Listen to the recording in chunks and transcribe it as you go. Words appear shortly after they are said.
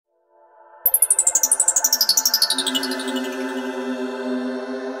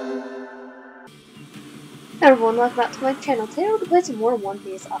Everyone, welcome back to my channel. Today we're going to play some more One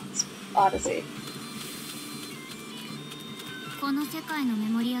Piece Odyssey. この世界のメ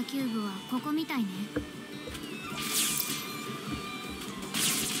モリアキューブはここみたいね。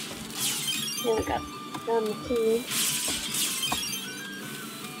Here we go. Found the key.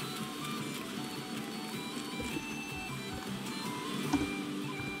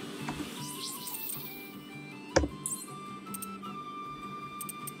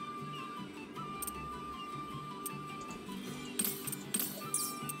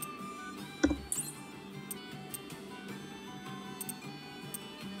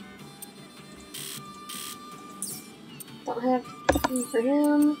 Don't have key for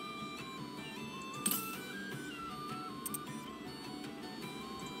him.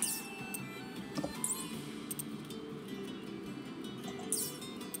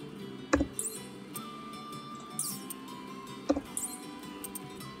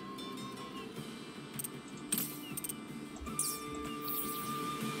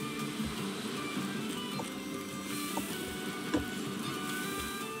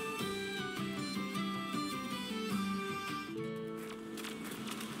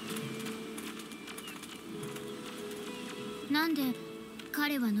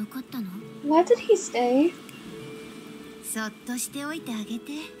 Why did he stay? そっとしておいてあげ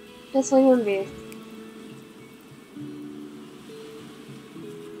て。 Just leave him be.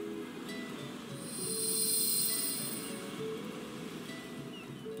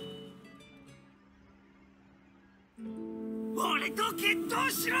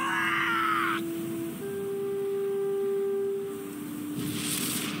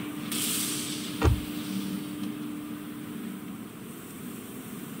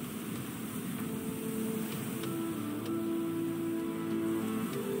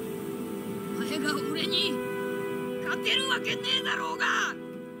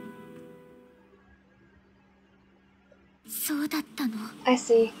 I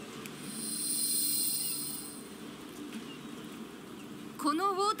see. こ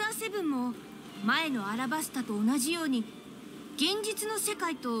のウォーターセブンも前のアラバスタと同じように現実の世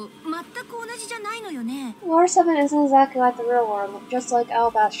界と全く同じじゃないのよね。 Water 7 isn't exactly like the real world, just like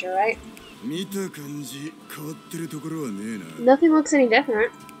Alabastia, right? 見た感じ変わってるところはねえな。 Nothing looks any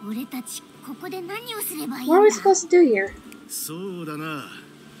different. 俺たちここで何をすればいいん What だ are we supposed to do here? そうだな。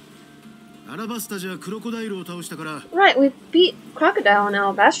アラバスタじゃクロコダイルを倒したから。 Right, we beat Crocodile in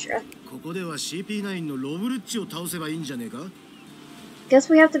Alabastia. ここでは CP9 のロブルッチを倒せばいいんじゃねえか。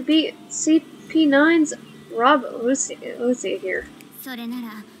 Guess we have to beat CP9's Rob Lucy here. それな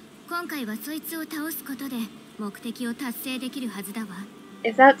ら今回はそいつを倒すことで目的を達成できるはずだわ。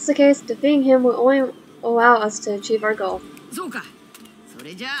 If that's the case, defeating him will only allow us to achieve our goal. そうか。そ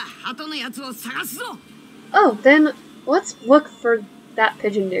れじゃあ鳩のやつを探すぞ。 Oh, then let's look for that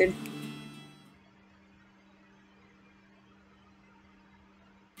pigeon dude.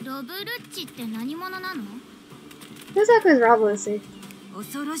 ロブルッチって何者なの？ Who exactly is Rob Lucy?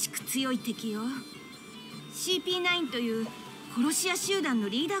 恐ろしく強い敵よ。CP9 という殺し屋集団の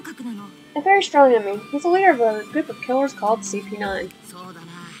リーダー格なの。 A very strong enemy. He's the leader of a group of killers called CP9. そうだ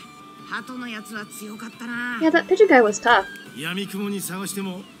な。鳩のやつは強かったな。 Yeah, that pigeon guy was tough. 闇雲に探して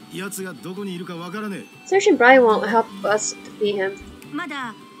も奴がどこにいるかわからねえ。 Searching probably won't help us defeat him. ま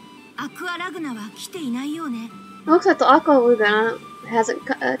だアクアラグナは来ていないようね。 It looks like the Aqua Lugana hasn't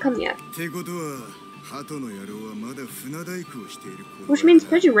come yet. ってことは鳩の野郎はまだ船大工をしている。 Which means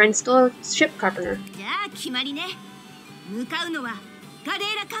Pigeon Rain's still a ship carpenter. じゃあ決まりね。向かうのはガレ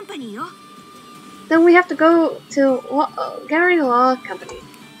ーラカンパニーよ。 Then we have to go to Gary Law Company.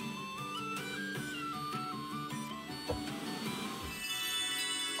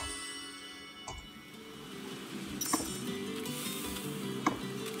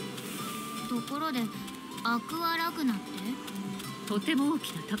ところでアクアラグナって？とても大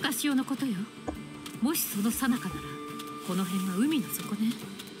きな高潮のことよ。もしその最中ならこの辺は海の底ね。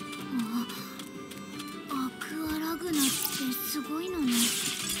アクアラグナってすごいのね。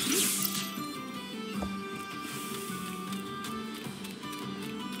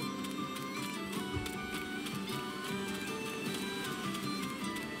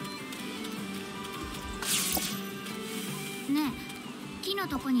ねえ、木の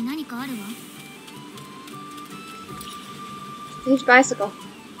とこに何かあるわ。 Huge bicycle.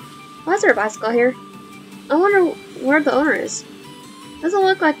 Why is there a bicycle here? I wonder where the owner is. Doesn't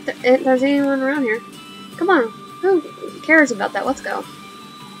look like there's anyone around here. Come on, who cares about that? Let's go.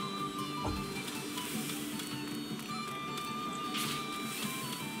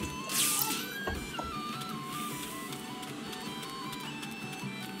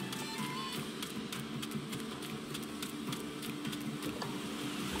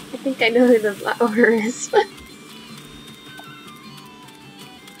 I think I know who the owner is.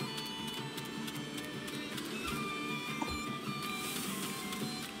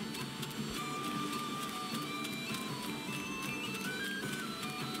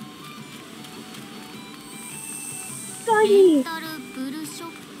 Kawaii. タルブルショッ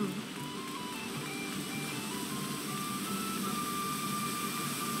プ。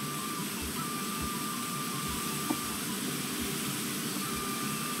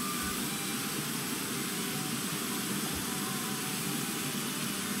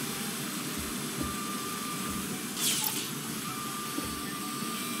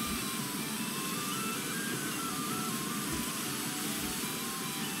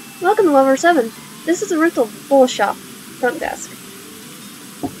 Welcome to level 7. This is the rental bull shop front desk.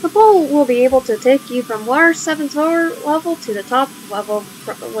 The bull will be able to take you from Water 7's lower level to the top level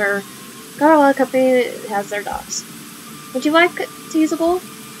where Garla Company has their docks. Would you like to use a bull?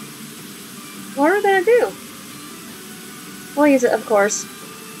 What are we gonna do? We'll use it, of course.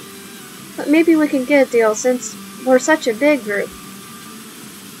 But maybe we can get a deal since we're such a big group.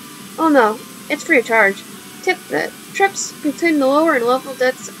 Oh no, it's free of charge. Trips between the lower and level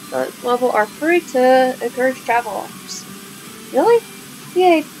decks level are free to encourage travelers. Really?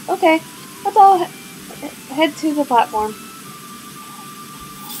 Yay, okay. Let's all head to the platform.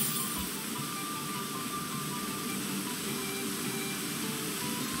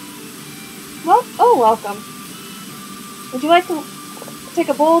 Well, oh, welcome. Would you like to take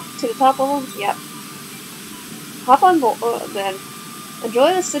a bowl to the top level? Yep. Hop on board then.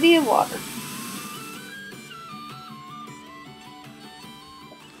 Enjoy the city of water.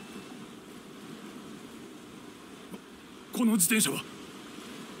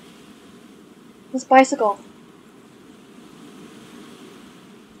 This bicycle.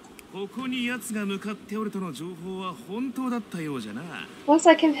 ここに奴が向かっておるとの情報は本当だったようじゃな。 Looks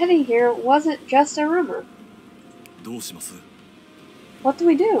like him heading here wasn't just a rumor. どうします？ What do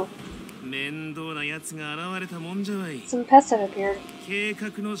we do? 面倒な奴が現れたもんじゃわい。 Some pests have appeared. 計画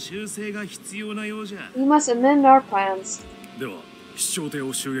の修正が必要なようじゃ。 We must amend our plans. では、飛翔艇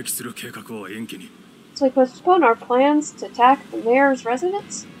を襲撃する計画は延期に。 So we postpone our plans to attack the mayor's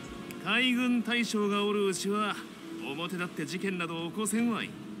residence? 海軍大将がおるうちは表立って事件など起こせんわい。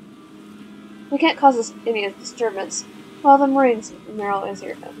 We can't cause any disturbance while the Marines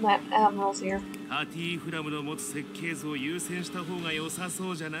admiral's here. カティフラムの持つ設計図を優先した方が良さそ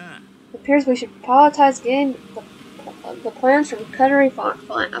うじゃな。 It appears we should prioritize getting the plans from Cuttery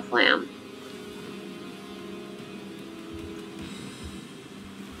Flam.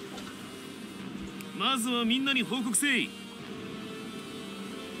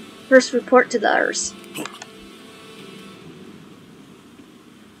 First report to the others.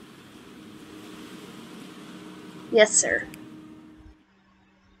 Yes, sir.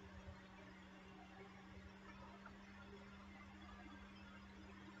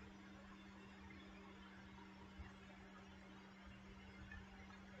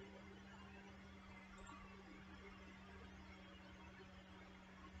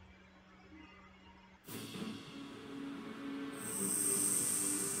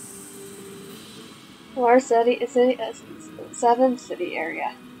 Our city is a 7 city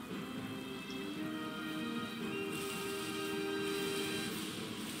area.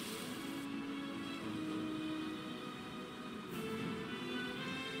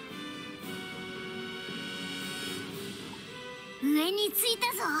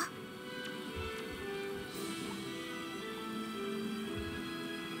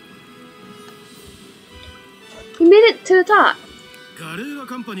 We made it to the top. ガレーラ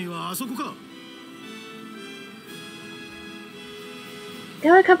カンパニーはあそこか。 The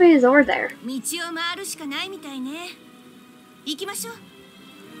other company is over there. 道を回るしかないみたいね。行きましょう。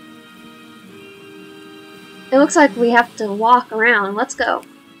 It looks like we have to walk around. Let's go.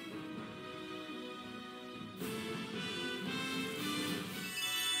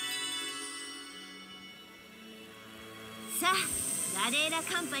 さあ、ガレーラ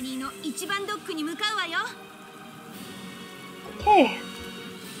カンパニーの一番ドックに向かうわよ。 Okay.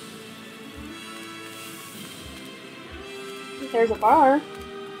 There's a bar.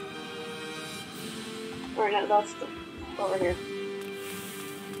 Or no, that's over here.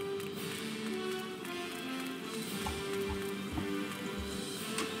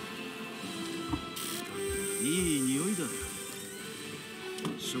いい匂いだ。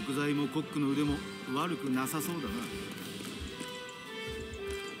食材もコックの腕も悪くなさそうだな。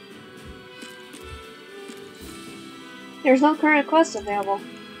 There's no current quest available.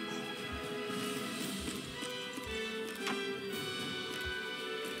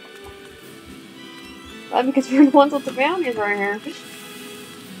 Why? Because we're the ones with the bounties right here.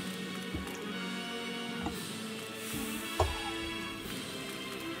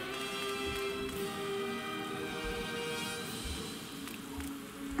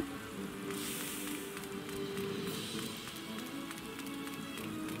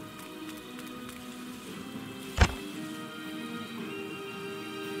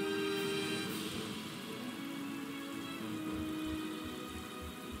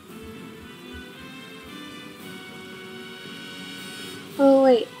 Oh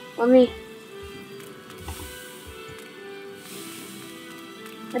wait, let me...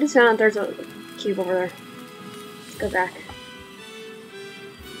 I just found out there's a cube over there. Let's go back.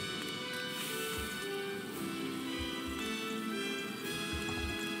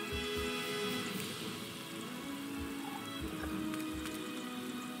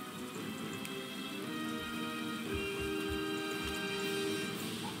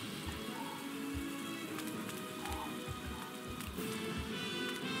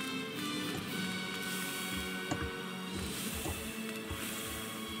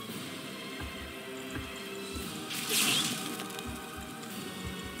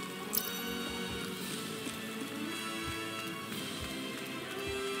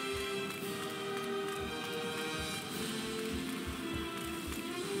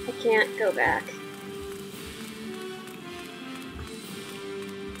 I can't go back.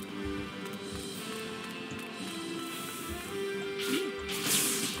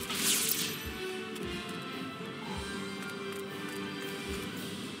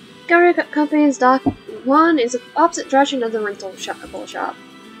 Discovery Company's Dock 1 is the opposite direction of the rental shop.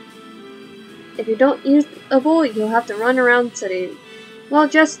 If you don't use a bowl, you'll have to run around the city. Well,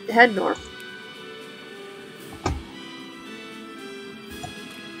 just head north.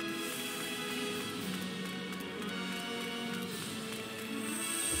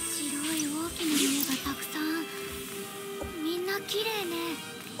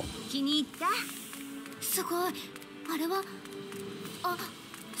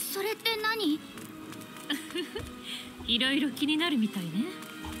 Nani? いろいろ気になるみたいね。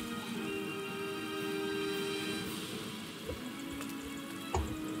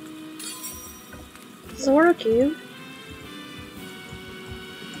Zora cube.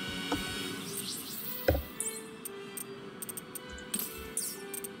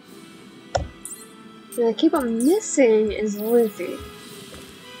 And I keep on missing is Luffy.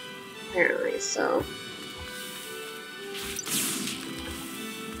 Apparently, so.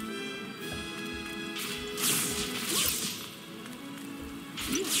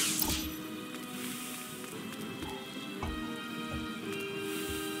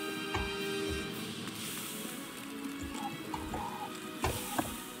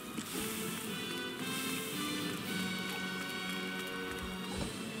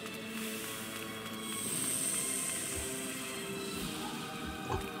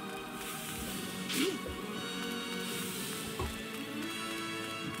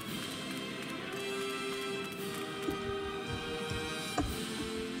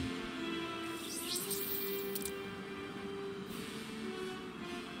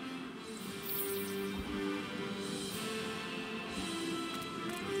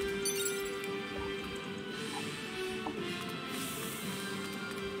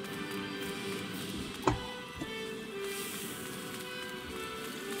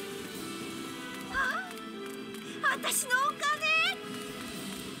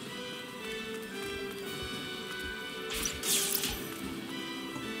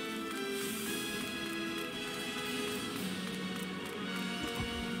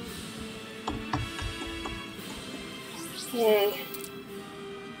 Yay.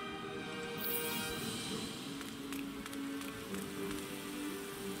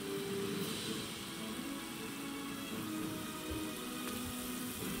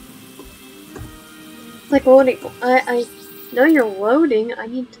 Like loading. I know you're loading. I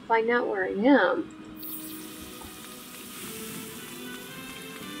need to find out where I am.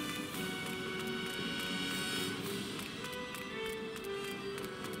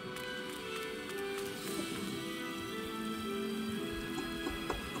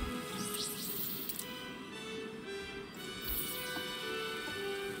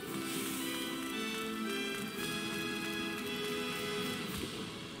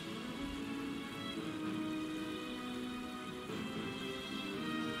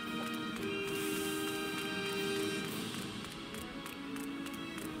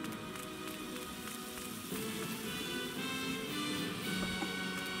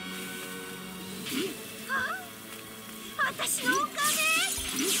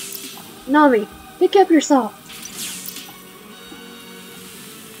 Nami, pick up yourself.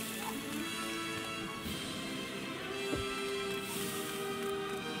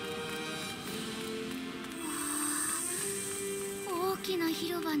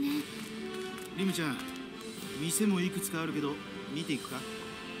リムちゃん、店もいくつかあるけど見ていくか？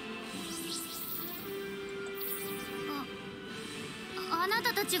あな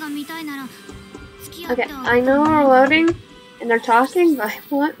たたちが見たいなら付き合っ Okay, て I know we're loading and they're talking, but I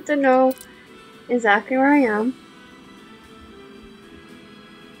want to know exactly where I am.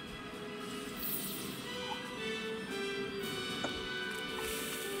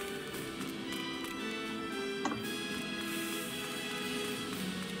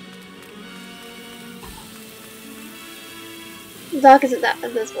 The dock isn't that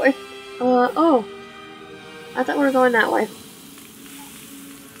this way. Oh. I thought we were going that way.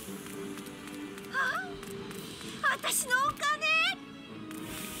 私のお金。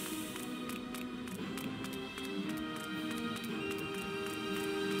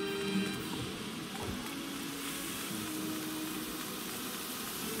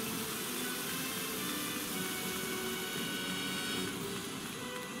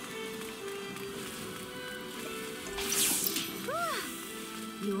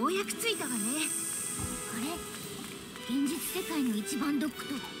ようやく着いたわね。あれ、現実世界の一番ドック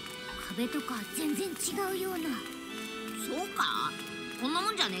と壁とか全然違うような。そうか、こんな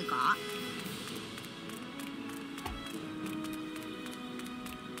もんじゃねえか。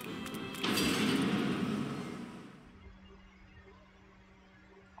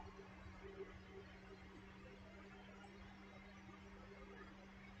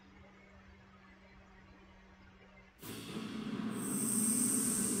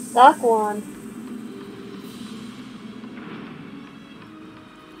Dock 1.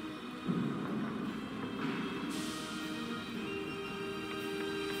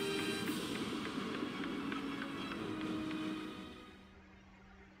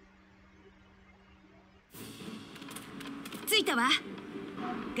 着いたわ。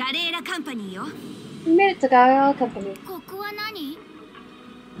ガレーラカンパニーよ。We made it to Gaia Company. ここは何？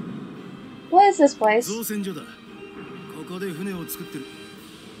 What is this place? 造船所だ。ここで船を作ってる。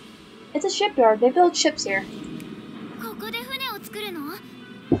It's a shipyard. They build ships here. ここで船を作るの？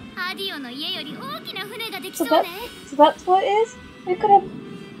アディオの家より大きな船ができ So そうね。 that's what it is? They could have...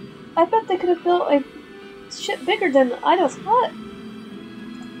 I bet they could have built a ship bigger than Ido's hut.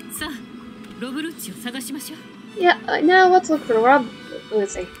 さあ、ロブルッチを探しましょう。 Yeah, now let's look for Rob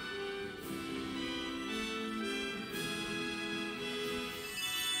Lucy.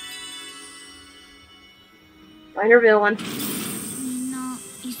 Find her villain. みんな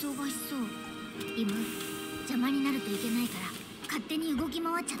忙しそう。リム、邪魔になるといけないから勝手に動き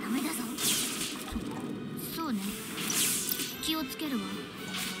回っちゃダメだぞ。そうね。気をつけるわ。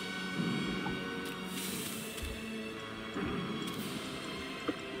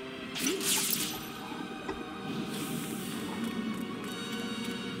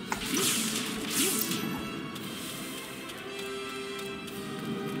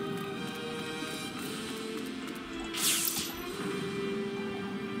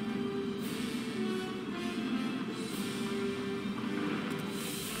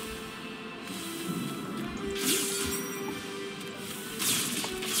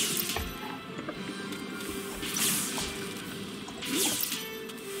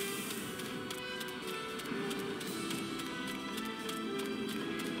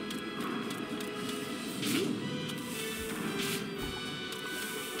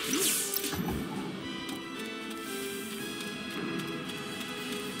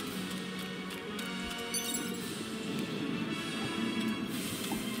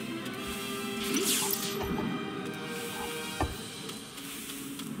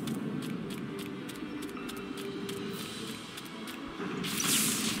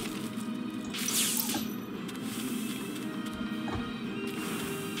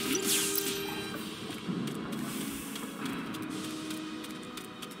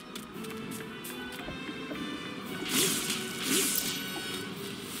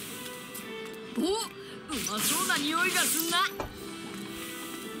お、うまそうな匂いがすんな。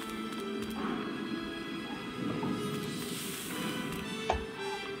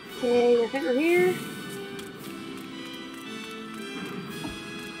Okay, I think we're here.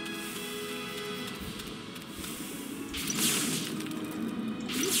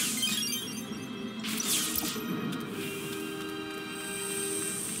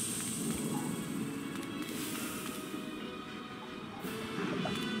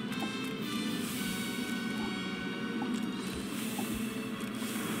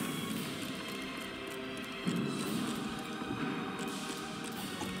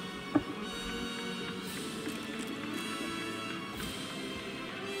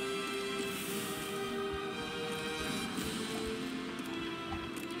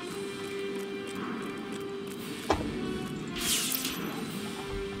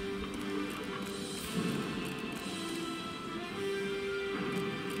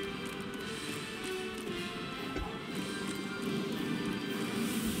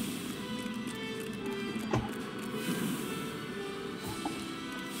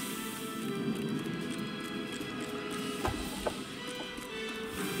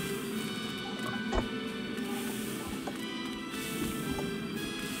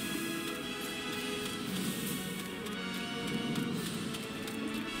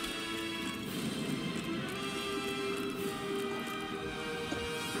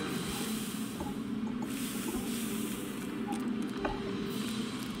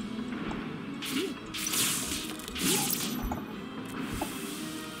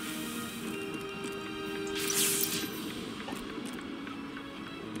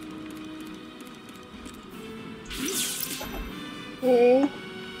 Okay.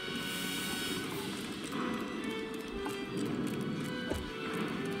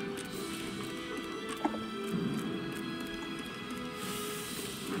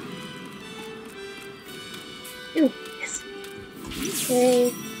 Ooh, yes.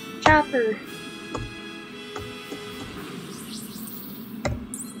 Okay. Chopper.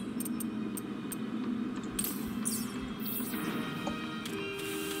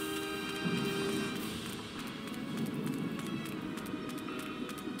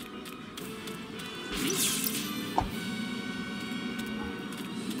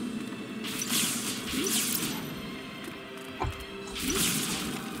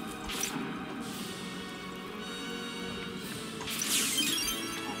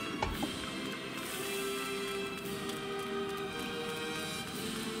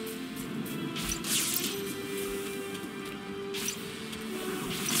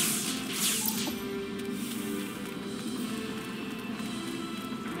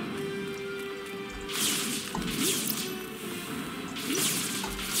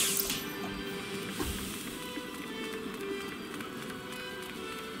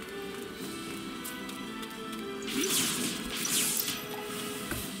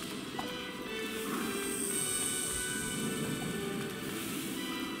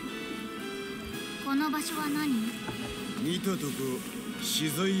この場所は何？見たとこ資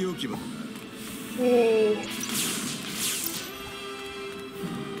材置き場だな。 Okay.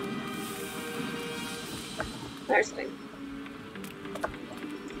 There's something.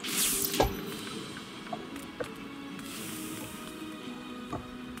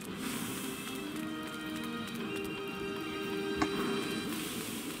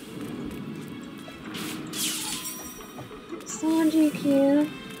 Sanji Q.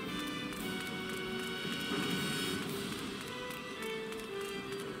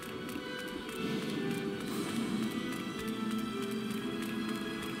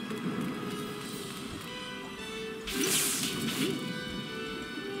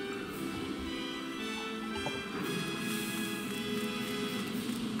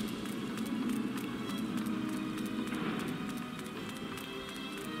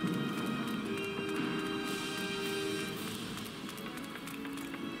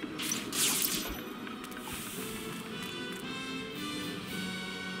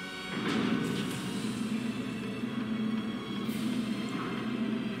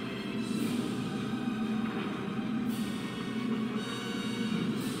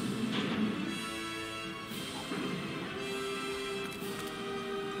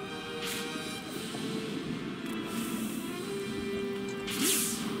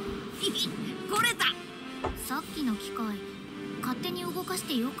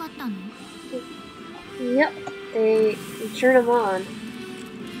 Yep, they turn them on.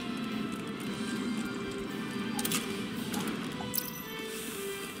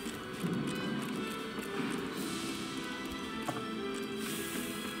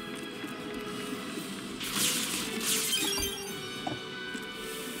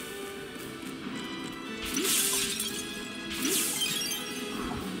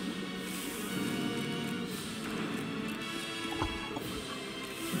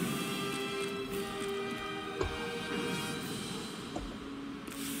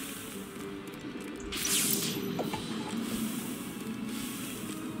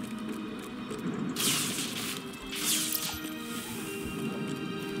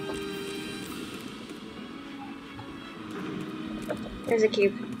 There's a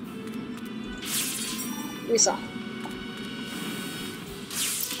cube. We saw.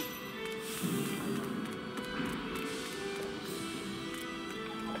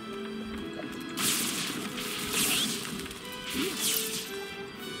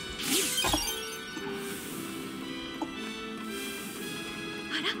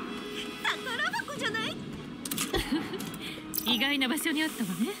 Ara? 意外な場所にあったわ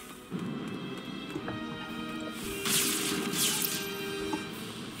ね。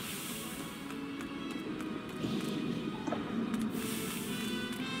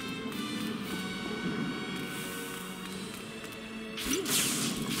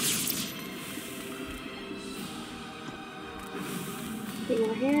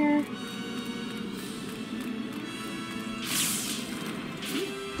More hair.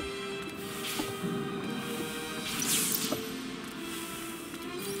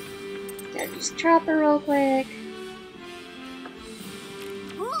 Gotta just drop her real quick.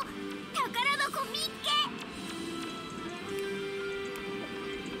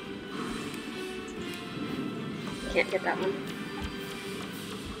 Can't get that one.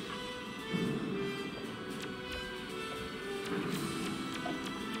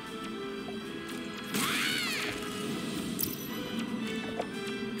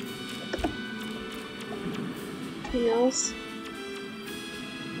 Anything else?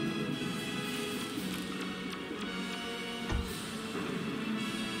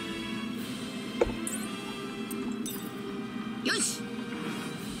 Yosh!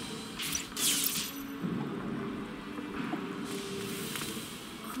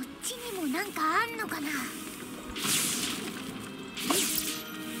 こっちにもなんかあんのかな。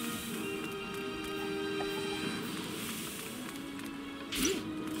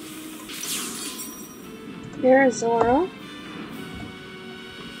 There's Zoro.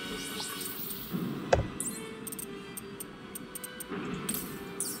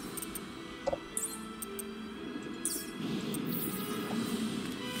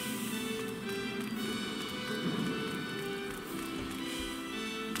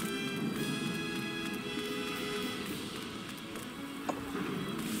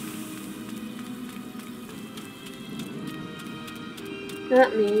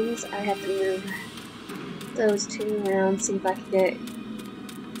 That means I have to move those two around, see if I can get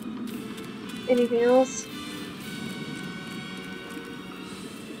anything else.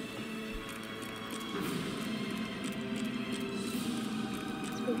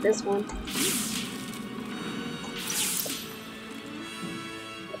 Let's move this one.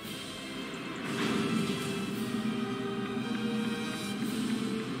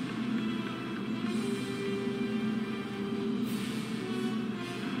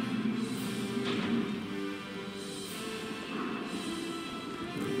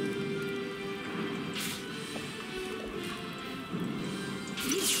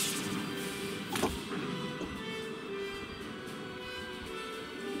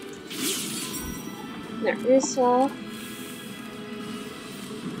 There is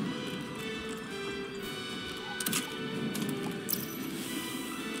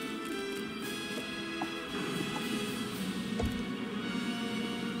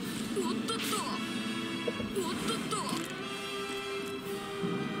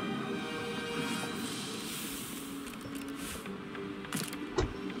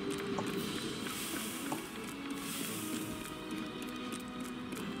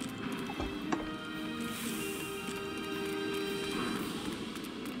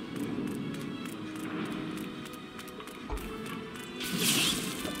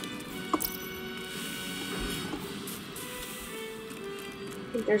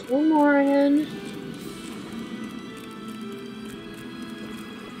I think there's one more again.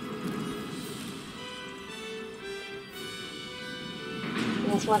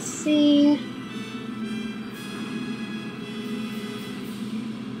 Let's watch see.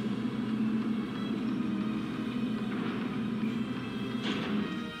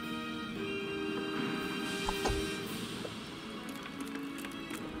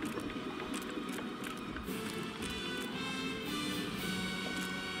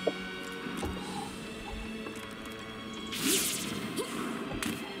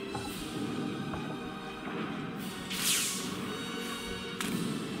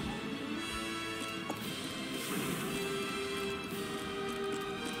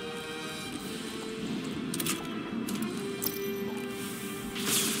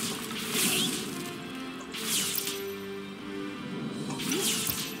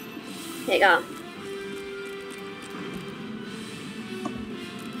 There you go.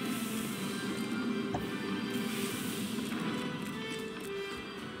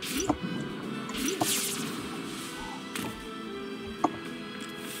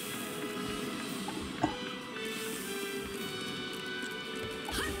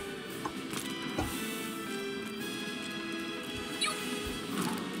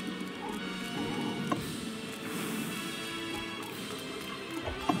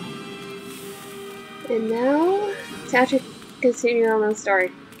 And now, to actually continue on the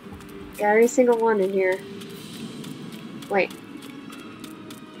story. Got every single one in here. Wait.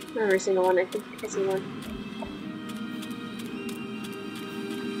 Not every single one, I think I see one.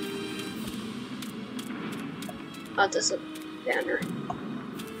 Oh, just a banner.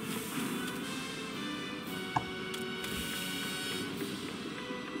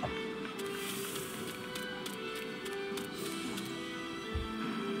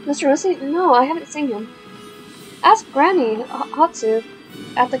 Mr. Rossi? No, I haven't seen him. Ask Granny Hatsu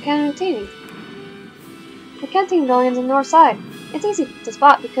at the canteen. The canteen building's on the north side. It's easy to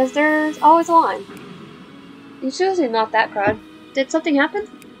spot because there's always a line. It's usually not that crowded. Did something happen?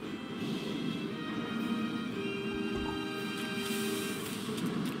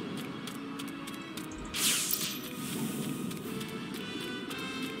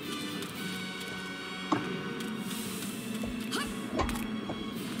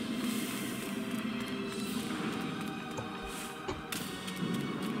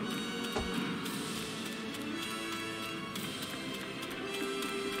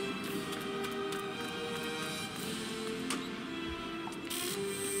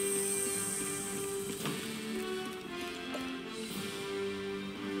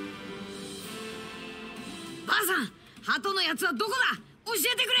 あさん、鳩のやつはどこだ？教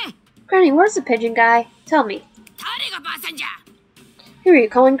えてくれ。 Granny, where's the pigeon guy? Tell me. 誰がばあさんじゃ。 Who are you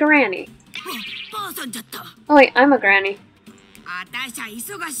calling Granny? ばあさんじゃった。 Oh wait, I'm a granny. あたしゃ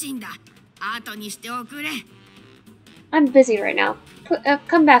忙しいんだ。後にしておくれ。 I'm busy right now.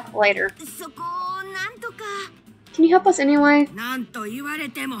 Come back later. そこをなんとか。 Can you help us anyway? なんと言われ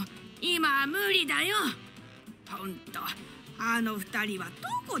ても今は無理だよ。ほんと、あの二人は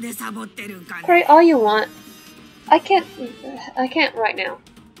どこでサボってるんかね。 Pray all you want. I can't right now.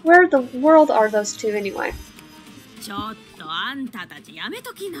 Where in the world are those two anyway? ちょっとあんたたちやめ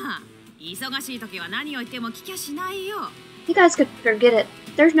ときな。忙しい時は何を言っても聞きゃしないよ。 You guys could forget it.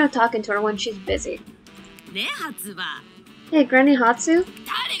 There's no talking to her when she's busy. ね、初馬。 Hey, Granny Hatsu?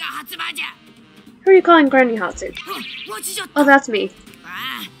 誰が発売じゃ。 Who are you calling Granny Hatsu? わちじゃった。 Oh, that's me.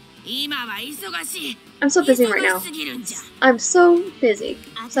 ああ、今は忙しい。 I'm so busy right 忙 now. しすぎるんじゃ。 I'm so busy.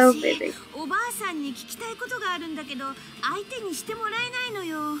 So busy. おばあさんに聞きたいことがあるんだけど、相手にしてもらえない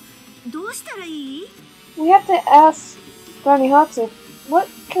のよ。どうしたらいい？ We have to ask Granny Hatsu. What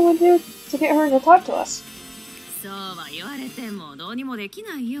can we do to get her to talk to us? そうは言われてもどうにもでき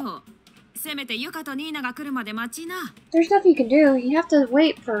ないよ。せめてユカとニーナが来るまで待ちな。 There's nothing you can do. You have to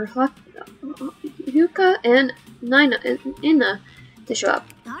wait for Yuka and Ina to show up.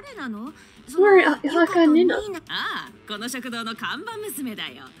 誰なの？ Who are Yuka and Ina? ああ、この食堂の看板娘だ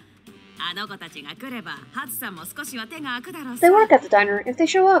よ。あの子たちが来れば、ハツさんも少しは手が空くだろうさ。 They work at the diner. If they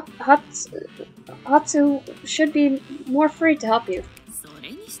show up, Hatsu should be more free to help you. そ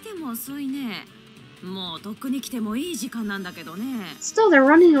れにしても遅いね。もうとっくに来てもいい時間なんだけどね。 Still, they're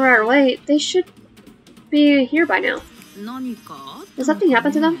running around late. They should be here by now. 何かあった Does のか something ね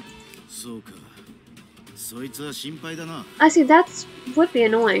happen to them? そうか。そいつは心配だな。 I see, that would be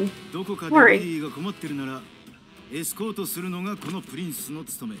annoying. どこかでレディーが困ってるなら、エスコートするのがこのプリンスの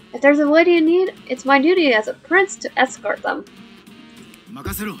務め。 If there's a lady in need, it's my duty as a prince to escort them.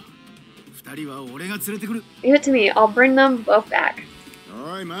 任せろ。二人は俺が連れてくる。 Leave it to me. I'll bring them both back.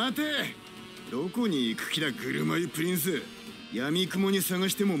 おい待て。どこに行く気だグルマイプリンス。闇雲に探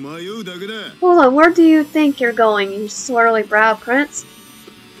しても迷うだけだ。 Hold on, where do you think you're going, you swirly brow prince?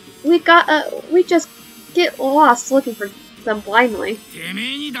 We just get lost looking for them blindly. てめ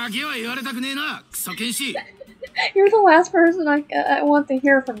えにだけは言われたくねえな、クソ剣士。 You're the last person I want to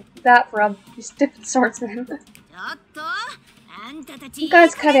hear that from, you stupid swordsman. ちょっと、あんたたち。 You guys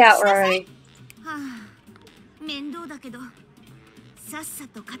cut it out already. はあ、面倒だけど、さっさ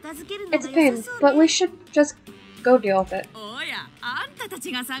と片付けるのが It's a 良 pain, さそう but ね。 we should just go deal with it. おや、あんたた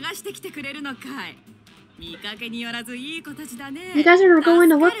ちが探してきてくれるのかい。見かけによらずいい子たちだね。 You guys are going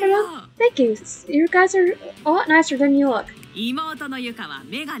to look 助 for かるよ them? Thank you. You guys are a lot nicer than you look. 妹のユカは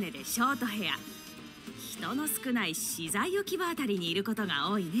メガネでショートヘア。人の少ない資材置き場あたりにいること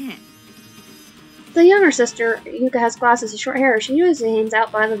が多いね。 The younger sister, Yuka, has glasses and short hair. She usually hangs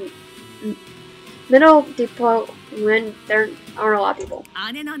out by the middle depot when there aren't a lot of people.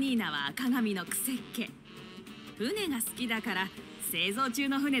 姉のニーナは鏡のくせっ気。船が好きだから製造中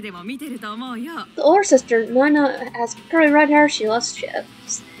の船でも見てると思うよ。 The older sister, Nina, has curly red hair. She loves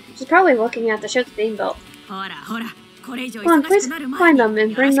ships. She's probably looking at the ships being built. ほらほら、これ以上 Come on, 忙 please しくなる find 前に them and よ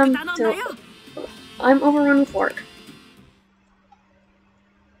ろ bring しく them 頼んだよ。 to... I'm overrun with work.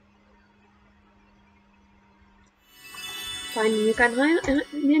 Find Yuka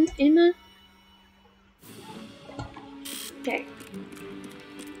and Ina. Okay. Hey,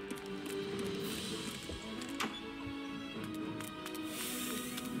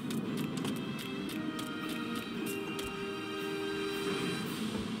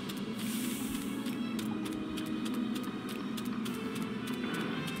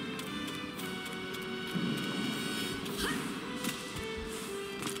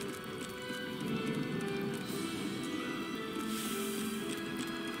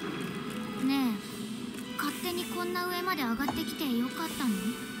 こんな上まで上がってきてよかったの？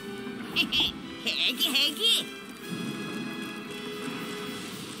平気平気。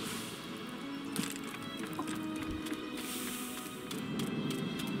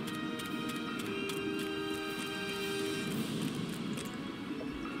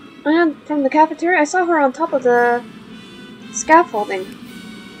And from the cafeteria, I saw her on top of the scaffolding.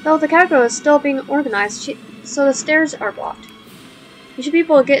 Though the cargo is still being organized, so the stairs are blocked. You should be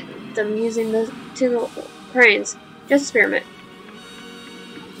able to get them using the two cranes. Just experiment.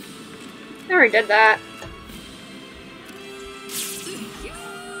 I already did that.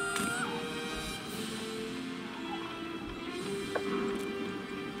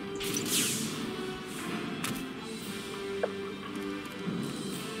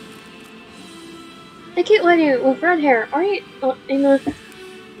 The cute lady with red hair, are you in the...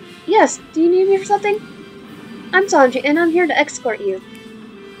 Yes, do you need me for something? I'm Sanji, and I'm here to escort you.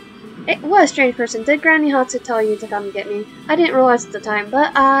 What a strange person. Did Granny Hatsu tell you to come get me? I didn't realize at the time,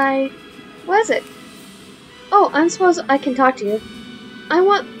 but What is it? Oh, I suppose I can talk to you. I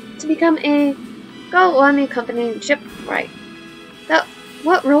want to become a Go-Wami Company shipwright.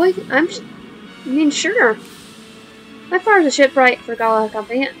 What, really? Sure. My father's a shipwright for Gala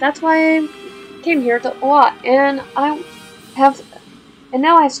Company. That's why I came here a lot, and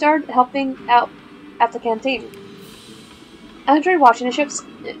now I've started helping out at the canteen. I enjoy watching the ships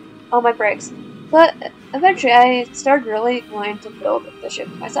on my breaks, but eventually I started really wanting to build the ship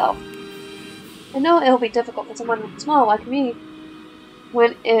myself. I know it'll be difficult for someone small like me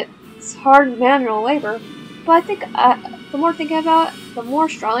when it's hard manual labor, but I think the more thinking about it, the more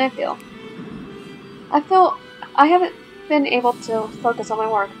strongly I feel. I haven't been able to focus on my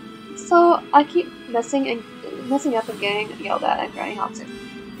work, so I keep messing up and getting yelled at Granny Hatsu.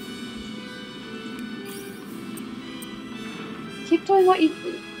 Keep doing what you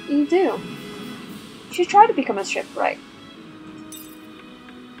do. You should try to become a shipwright.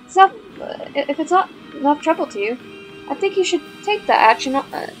 If it's not enough trouble to you, I think you should take the action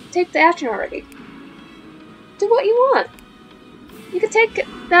already. Do what you want. You could take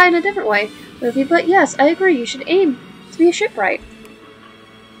that in a different way, Luffy, but yes, I agree, you should aim to be a shipwright.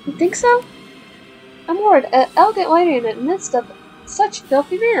 You think so? I'm worried, an elegant lady in the midst of such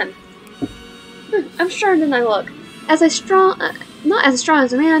filthy man. I'm sure than I look. Not as strong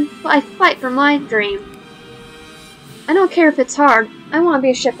as a man, but I fight for my dream. I don't care if it's hard, I want to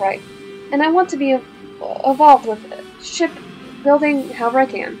be a shipwright, and I want to be involved with shipbuilding however I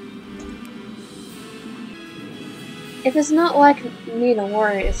can. If it's not like me to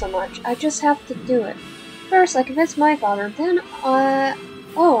worry so much, I just have to do it. First, I convince my father, then, I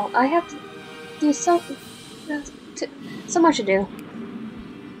have to do so much to do.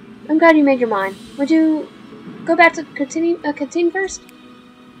 I'm glad you made your mind. Would you go back to canteen first?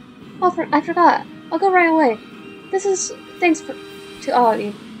 Oh, I forgot. I'll go right away. Thanks to all of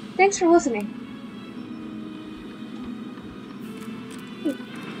you. Thanks for listening.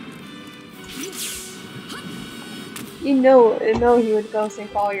 You know he would go say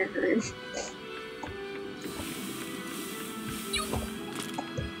follow your dreams.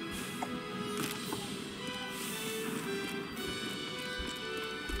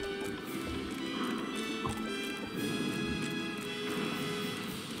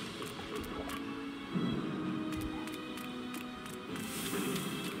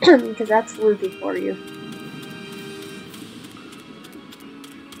 Because that's Luffy for you.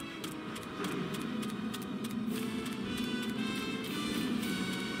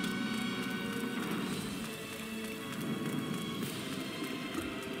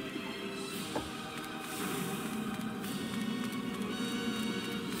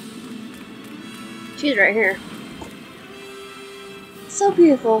 She's right here. So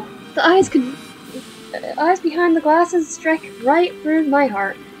beautiful. The eyes behind the glasses strike right through my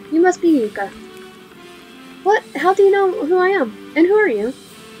heart. You must be Yuka. What? How do you know who I am? And who are you?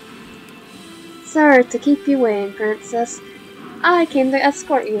 Sorry to keep you waiting, Princess. I came to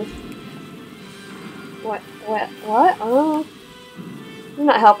escort you. What? Oh. You're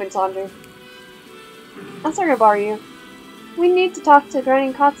not helping, Sanji. I'm sorry to bother you. We need to talk to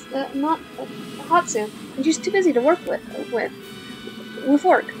Granny Hatsu, and she's too busy to work with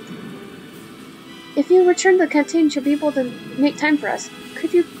work. If you return to the canteen, she'll be able to make time for us.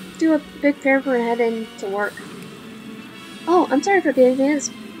 Could you do a big favor and head into work? Oh, I'm sorry for the inconvenience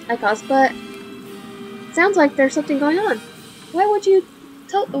I caused, but sounds like there's something going on. Why don't you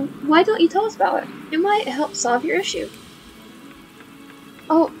tell us about it? It might help solve your issue.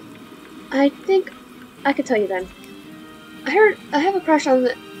 Oh, I think I could tell you then. I have a crush on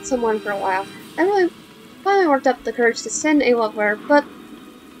someone for a while. I really finally worked up the courage to send a love letter, but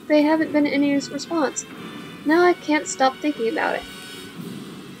they haven't been any response. Now I can't stop thinking about it.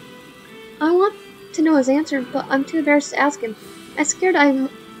 I want to know his answer, but I'm too embarrassed to ask him. I'm scared I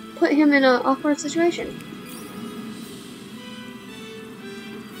put him in an awkward situation.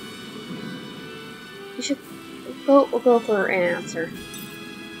 You should go for an answer.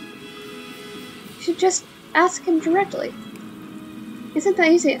 You should just ask him directly. Isn't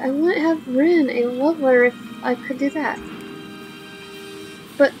that easy? I wouldn't have written a love letter if I could do that.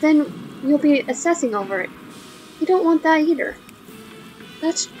 But then you'll be assessing over it. You don't want that either.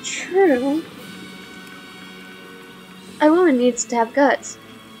 That's true. A woman needs to have guts.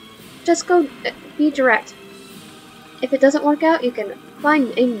 Just go be direct. If it doesn't work out, you can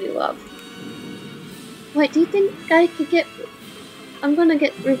find a new love. Wait, do you think I'm gonna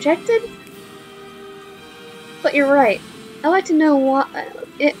get rejected? But you're right. I'd like to know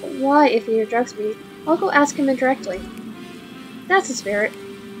why if he rejects me, I'll go ask him directly. That's the spirit.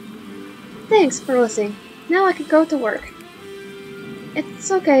 Thanks for listening. Now I can go to work.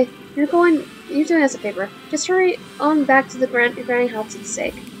 It's okay. You're doing us a favor. Just hurry on back to the granny house's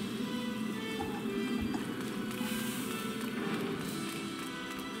sake.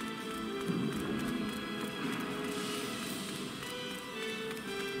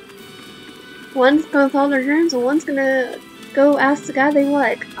 One's gonna follow their dreams, and one's gonna go ask the guy they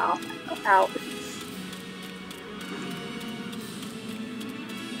like out.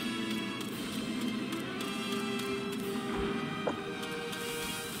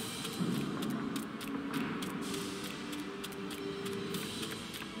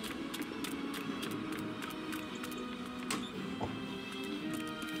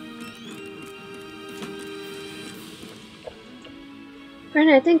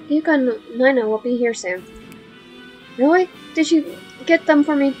 Granny, I think Yuka and Nina will be here soon. Really? Did you get them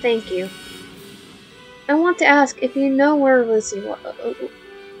for me? Thank you. I want to ask if you know where Lucy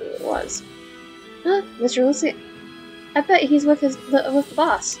was. Huh? Mr. Lucy? I bet he's with the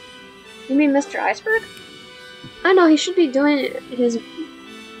boss. You mean Mr. Iceberg? I know, he should be doing his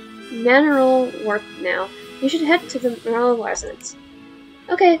manorial work now. You should head to the Morello residence.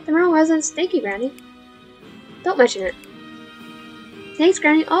 Okay, the Morello residence. Thank you, Granny. Don't mention it. Thanks,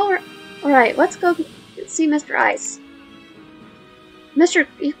 Granny. Alright, let's go see Mr. Ice.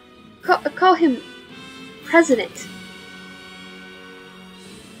 You call him President.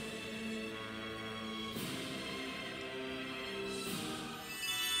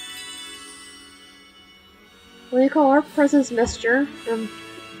 What do you call our presidents, Mr.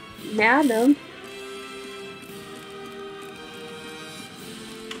 Madam?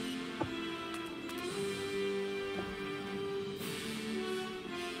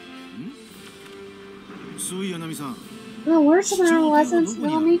 Oh, where's the adolescents,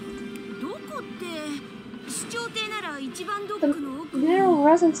 Naomi? The mineral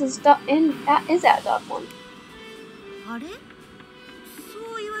residence is at Dock 1.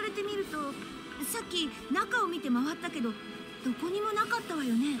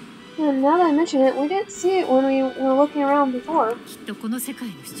 And now that I mention it, we didn't see it when we were looking around before.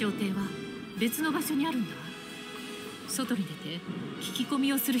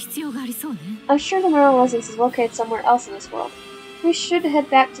 I'm sure the mineral residence is located somewhere else in this world. We should head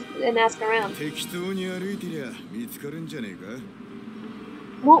back and ask around.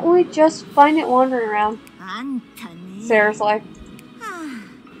 Won't we just find it wandering around? Sarah's like.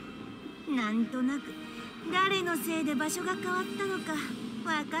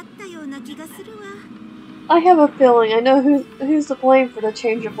 I have a feeling I know who's to blame for the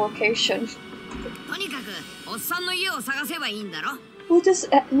change of location. We just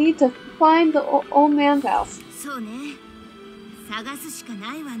need to find the old man's house.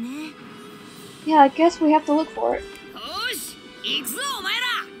 Yeah, I guess we have to look for it.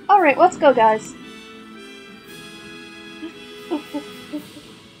 Alright, let's go, guys.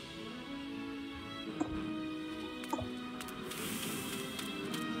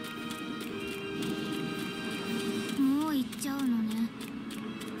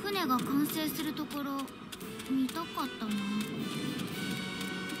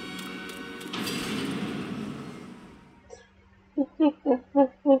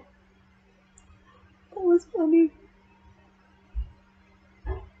 That was funny.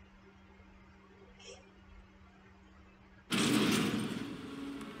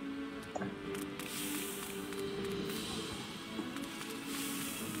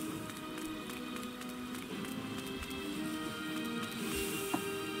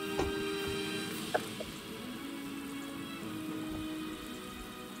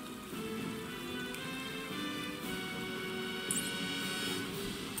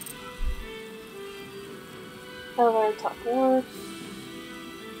 Elevator top 4.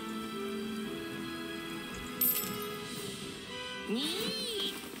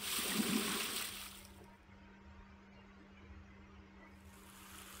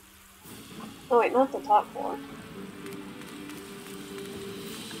 Oh wait, not the top 4.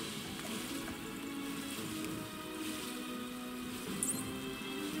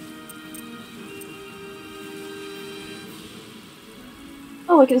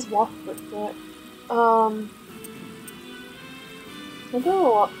 Oh, we can just walk through it. I'll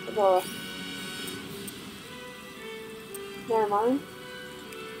go up to the... Never mind.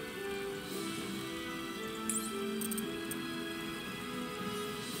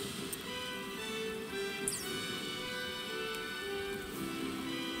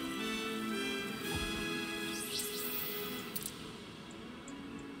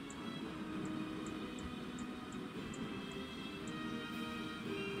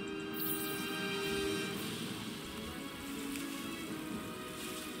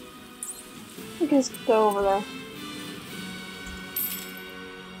 can just go over there.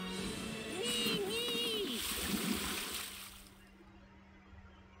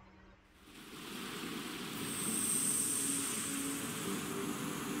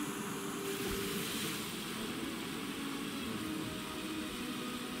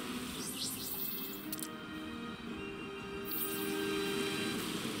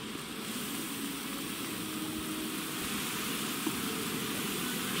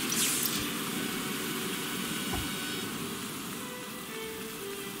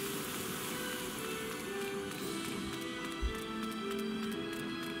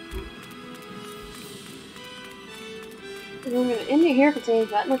 And we're going to end it here for today's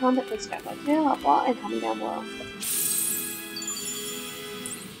Button the content. Please subscribe, like the video, help a lot, and comment down below.